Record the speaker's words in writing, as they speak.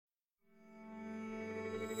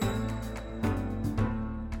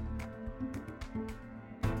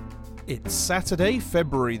It's Saturday,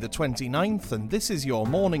 February the 29th, and this is your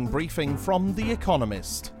morning briefing from The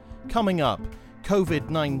Economist. Coming up,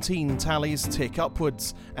 COVID-19 tallies tick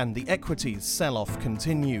upwards and the equities sell-off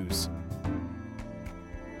continues.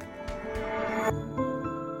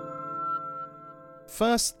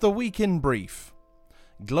 First, the week in brief.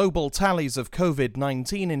 Global tallies of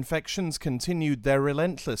COVID-19 infections continued their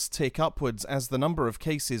relentless tick upwards as the number of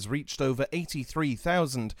cases reached over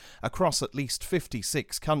 83,000 across at least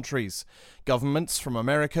 56 countries. Governments from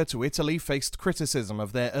America to Italy faced criticism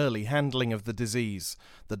of their early handling of the disease.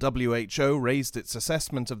 The WHO raised its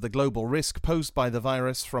assessment of the global risk posed by the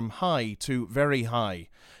virus from high to very high.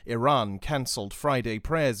 Iran cancelled Friday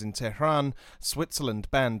prayers in Tehran, Switzerland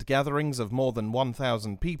banned gatherings of more than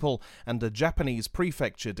 1,000 people, and a Japanese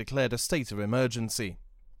prefecture declared a state of emergency.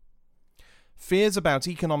 Fears about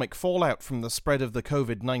economic fallout from the spread of the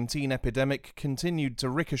COVID-19 epidemic continued to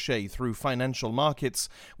ricochet through financial markets,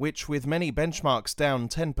 which, with many benchmarks down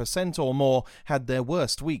 10% or more, had their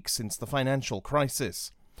worst week since the financial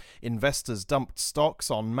crisis. Investors dumped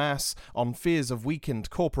stocks en masse on fears of weakened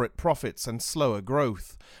corporate profits and slower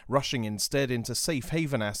growth, rushing instead into safe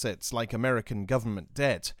haven assets like American government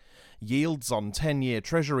debt. Yields on 10-year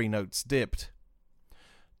Treasury notes dipped.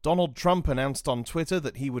 Donald Trump announced on Twitter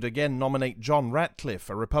that he would again nominate John Ratcliffe,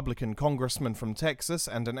 a Republican congressman from Texas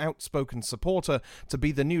and an outspoken supporter, to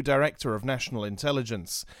be the new director of national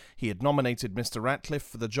intelligence. He had nominated Mr. Ratcliffe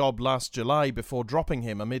for the job last July before dropping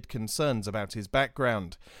him amid concerns about his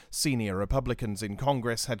background. Senior Republicans in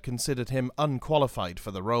Congress had considered him unqualified for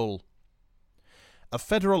the role. A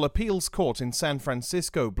federal appeals court in San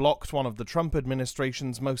Francisco blocked one of the Trump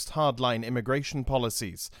administration's most hardline immigration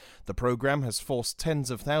policies. The program has forced tens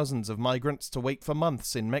of thousands of migrants to wait for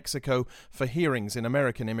months in Mexico for hearings in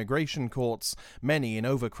American immigration courts, many in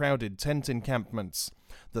overcrowded tent encampments.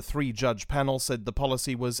 The three-judge panel said the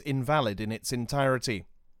policy was invalid in its entirety.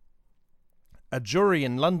 A jury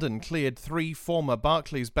in London cleared 3 former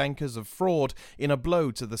Barclays bankers of fraud in a blow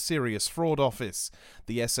to the Serious Fraud Office.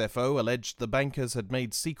 The SFO alleged the bankers had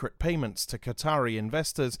made secret payments to Qatari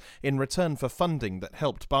investors in return for funding that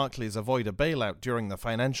helped Barclays avoid a bailout during the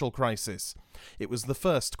financial crisis. It was the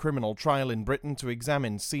first criminal trial in Britain to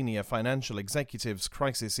examine senior financial executives'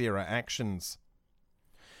 crisis-era actions.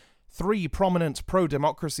 3 prominent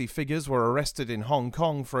pro-democracy figures were arrested in Hong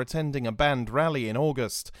Kong for attending a banned rally in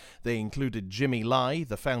August. They included Jimmy Lai,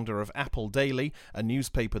 the founder of Apple Daily, a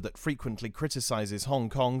newspaper that frequently criticizes Hong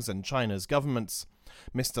Kong's and China's governments.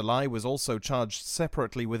 Mr. Lai was also charged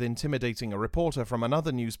separately with intimidating a reporter from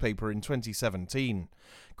another newspaper in 2017.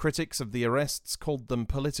 Critics of the arrests called them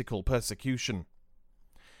political persecution.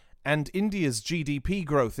 And India's GDP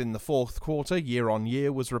growth in the fourth quarter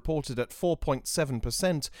year-on-year was reported at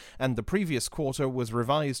 4.7%, and the previous quarter was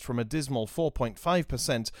revised from a dismal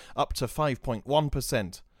 4.5% up to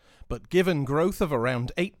 5.1%. But given growth of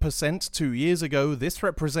around 8% 2 years ago, this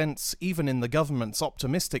represents, even in the government's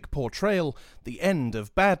optimistic portrayal, the end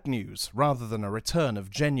of bad news rather than a return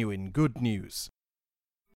of genuine good news.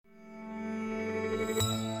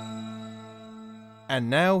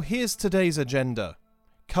 And now, here's today's agenda.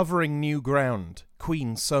 Covering new ground,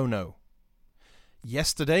 Queen Sono.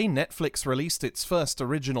 Yesterday, Netflix released its first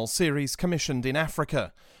original series commissioned in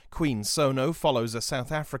Africa. Queen Sono follows a South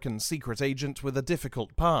African secret agent with a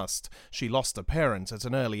difficult past. She lost a parent at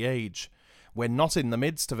an early age. When not in the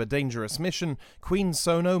midst of a dangerous mission, Queen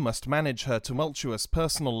Sono must manage her tumultuous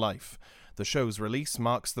personal life. The show's release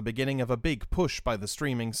marks the beginning of a big push by the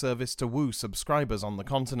streaming service to woo subscribers on the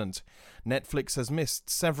continent. Netflix has missed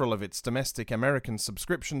several of its domestic American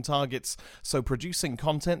subscription targets, so producing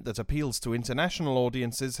content that appeals to international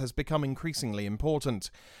audiences has become increasingly important.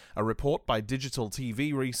 A report by Digital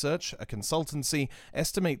TV Research, a consultancy,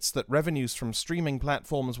 estimates that revenues from streaming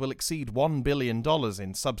platforms will exceed $1 billion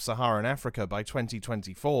in sub-Saharan Africa by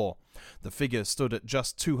 2024. The figure stood at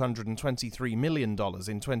just $223 million in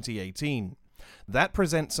 2018. That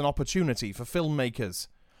presents an opportunity for filmmakers.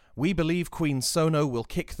 We believe Queen Sono will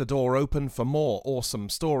kick the door open for more awesome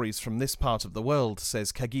stories from this part of the world,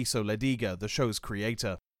 says Kagiso Lediga, the show's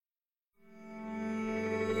creator.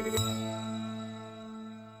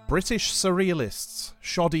 British surrealists,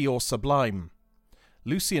 shoddy or sublime.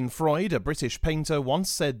 Lucian Freud, a British painter, once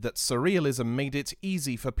said that surrealism made it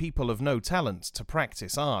easy for people of no talent to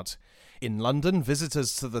practice art. In London,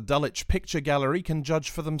 visitors to the Dulwich Picture Gallery can judge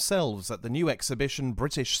for themselves at the new exhibition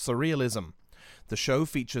British Surrealism. The show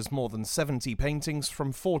features more than 70 paintings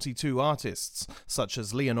from 42 artists, such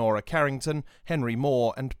as Leonora Carrington, Henry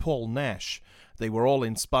Moore and Paul Nash. They were all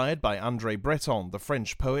inspired by André Breton, the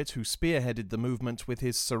French poet who spearheaded the movement with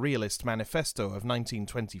his Surrealist Manifesto of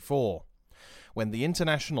 1924. When the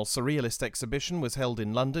International Surrealist Exhibition was held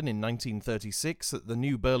in London in 1936 at the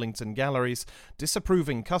New Burlington Galleries,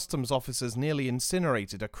 disapproving customs officers nearly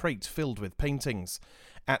incinerated a crate filled with paintings.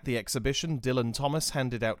 At the exhibition, Dylan Thomas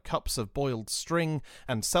handed out cups of boiled string,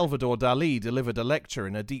 and Salvador Dalí delivered a lecture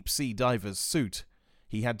in a deep-sea diver's suit.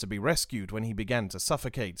 He had to be rescued when he began to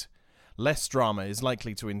suffocate. Less drama is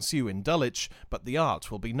likely to ensue in Dulwich, but the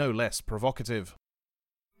art will be no less provocative.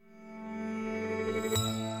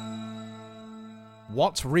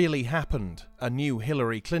 What Really Happened? A new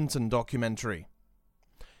Hillary Clinton documentary.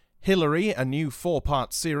 Hillary, a new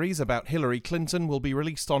 4-part series about Hillary Clinton, will be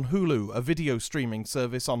released on Hulu, a video streaming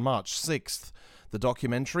service, on March 6th. The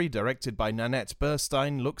documentary, directed by Nanette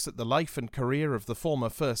Burstein, looks at the life and career of the former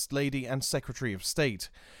First Lady and Secretary of State.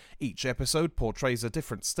 Each episode portrays a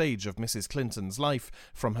different stage of Mrs. Clinton's life,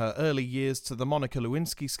 from her early years to the Monica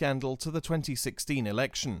Lewinsky scandal to the 2016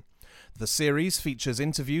 election. The series features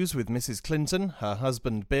interviews with Mrs. Clinton, her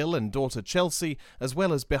husband Bill and daughter Chelsea, as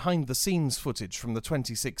well as behind-the-scenes footage from the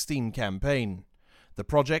 2016 campaign. The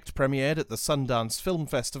project premiered at the Sundance Film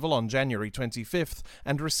Festival on January 25th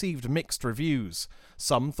and received mixed reviews.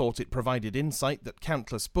 Some thought it provided insight that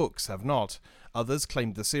countless books have not. Others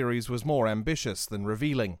claimed the series was more ambitious than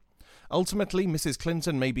revealing. Ultimately, Mrs.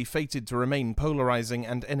 Clinton may be fated to remain polarizing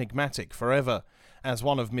and enigmatic forever. As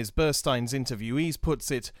one of Ms. Burstein's interviewees puts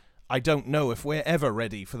it, "I don't know if we're ever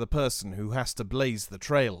ready for the person who has to blaze the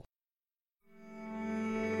trail."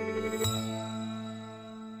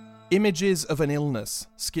 Images of an illness,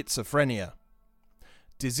 schizophrenia.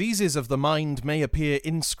 Diseases of the mind may appear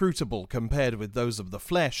inscrutable compared with those of the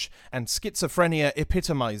flesh, and schizophrenia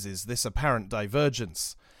epitomizes this apparent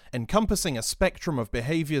divergence. Encompassing a spectrum of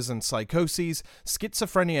behaviors and psychoses,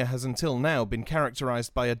 schizophrenia has until now been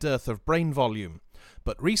characterized by a dearth of brain volume.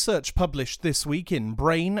 But research published this week in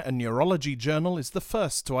Brain, a neurology journal, is the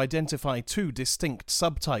first to identify 2 distinct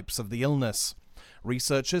subtypes of the illness.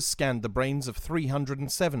 Researchers scanned the brains of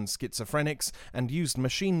 307 schizophrenics and used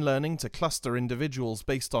machine learning to cluster individuals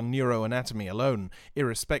based on neuroanatomy alone,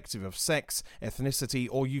 irrespective of sex, ethnicity,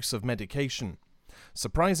 or use of medication.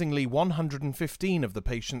 Surprisingly, 115 of the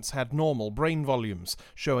patients had normal brain volumes,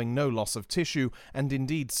 showing no loss of tissue, and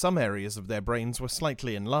indeed some areas of their brains were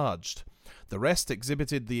slightly enlarged. The rest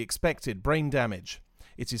exhibited the expected brain damage.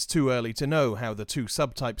 It is too early to know how the 2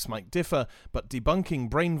 subtypes might differ, but debunking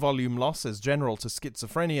brain volume loss as general to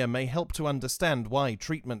schizophrenia may help to understand why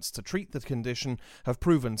treatments to treat the condition have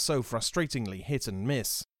proven so frustratingly hit and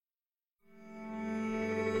miss.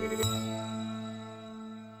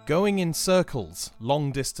 Going in circles,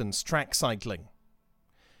 long-distance track cycling.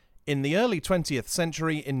 In the early 20th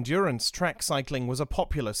century, endurance track cycling was a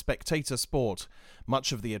popular spectator sport.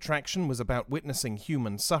 Much of the attraction was about witnessing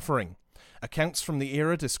human suffering. Accounts from the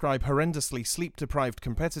era describe horrendously sleep-deprived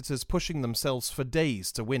competitors pushing themselves for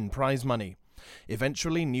days to win prize money.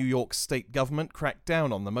 Eventually, New York's state government cracked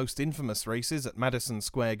down on the most infamous races at Madison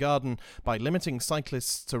Square Garden by limiting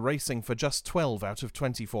cyclists to racing for just 12 out of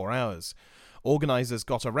 24 hours. Organizers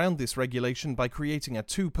got around this regulation by creating a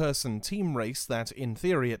 2-person team race that, in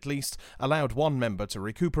theory at least, allowed one member to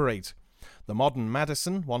recuperate. The modern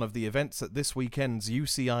Madison, one of the events at this weekend's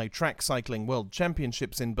UCI Track Cycling World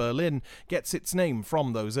Championships in Berlin, gets its name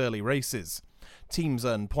from those early races. Teams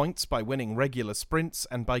earn points by winning regular sprints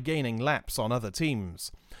and by gaining laps on other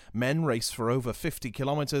teams. Men race for over 50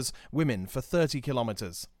 kilometers, women for 30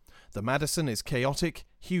 kilometers. The Madison is chaotic,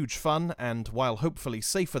 huge fun, and, while hopefully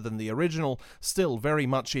safer than the original, still very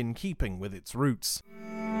much in keeping with its roots.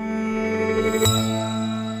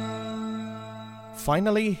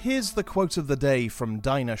 Finally, here's the quote of the day from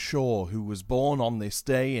Dinah Shore, who was born on this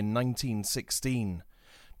day in 1916.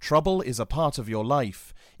 "Trouble is a part of your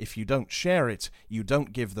life. If you don't share it, you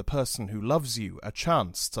don't give the person who loves you a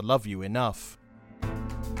chance to love you enough."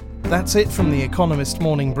 That's it from the Economist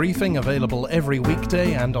Morning Briefing, available every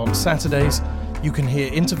weekday and on Saturdays. You can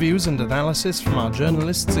hear interviews and analysis from our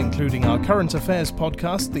journalists, including our current affairs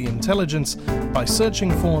podcast, The Intelligence, by searching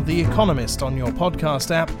for The Economist on your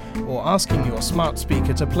podcast app or asking your smart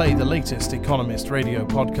speaker to play the latest Economist radio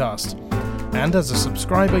podcast. And as a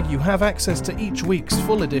subscriber, you have access to each week's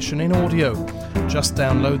full edition in audio. Just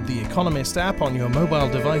download the Economist app on your mobile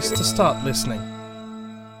device to start listening.